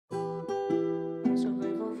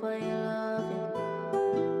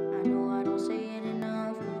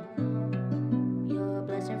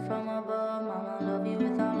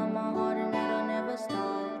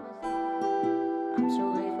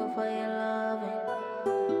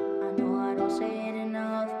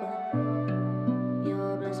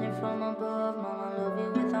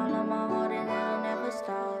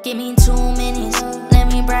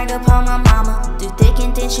up on my mama. Through thick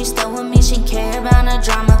and thin, she still with me, she ain't care about no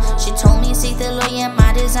drama. She told me, seek the Lord, yeah,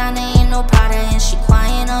 my designer ain't no Prada. And she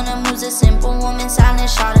quiet on the moves, a simple woman, silent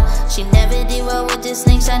shouter. She never did well with the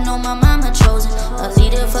snakes, I know my mama chosen. A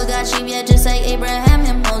leader for God, she yeah, just like Abraham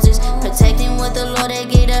and Moses. Protecting what the Lord had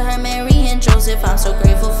gave to her, Mary and Joseph. I'm so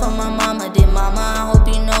grateful for my mama, dear mama, I hope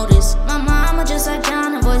you notice. My mama just like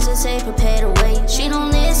John, a voice that say prepare the way. She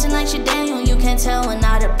don't listen like she Daniel, you can't tell her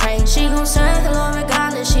not to pray. She gon' serve the Lord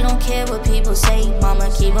regardless, she don't care what people say.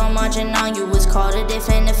 Mama keep on marching on, you was called to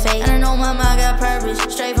defend the faith. And I know mama got purpose,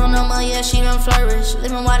 straight from the mud, yeah, she done flourish.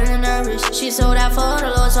 Living wider than nourish, she sold out for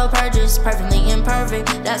the Lord, so purchased. Perfectly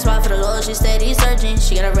imperfect, that's why for the Lord she steady searching.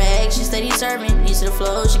 She got a rag, she steady serving. Needs to the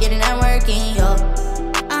flow, she getting that working, yo.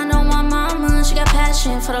 I know my mama, she got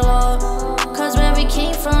passion for the Lord. Cause where we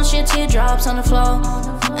came from, she had teardrops on the floor.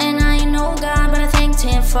 And I ain't no God, but I thank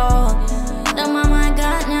tenfold. The mama I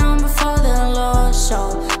got now before the Lord.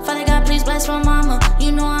 So, Father God, please bless my mama.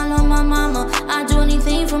 You know I love my mama. I do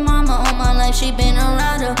anything for mama. All my life she been a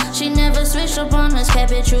rider. She never switched up on us,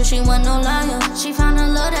 kept it true, she wasn't no liar. She found a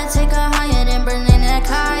love that take her higher than burning that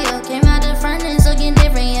kaya. Came out the furnace looking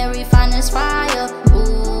different, yeah, refined as fire.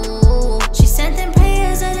 Ooh, she sent them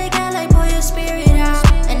prayers that they got like pour your spirit out.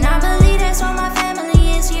 And I believe that's why my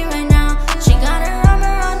family is here right now. She got her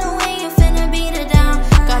armor on the way, you finna beat her down.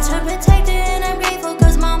 God's her protector and I'm grateful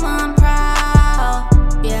cause mama I'm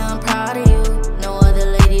proud. Yeah, I'm proud of you. No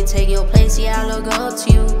other lady take your place, yeah, I look up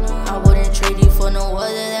to you. I wouldn't trade you for no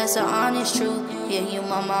other, that's the honest truth. Yeah, you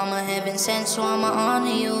my mama, heaven sent, so I'ma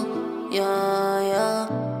honor you. Yeah,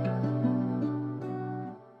 yeah.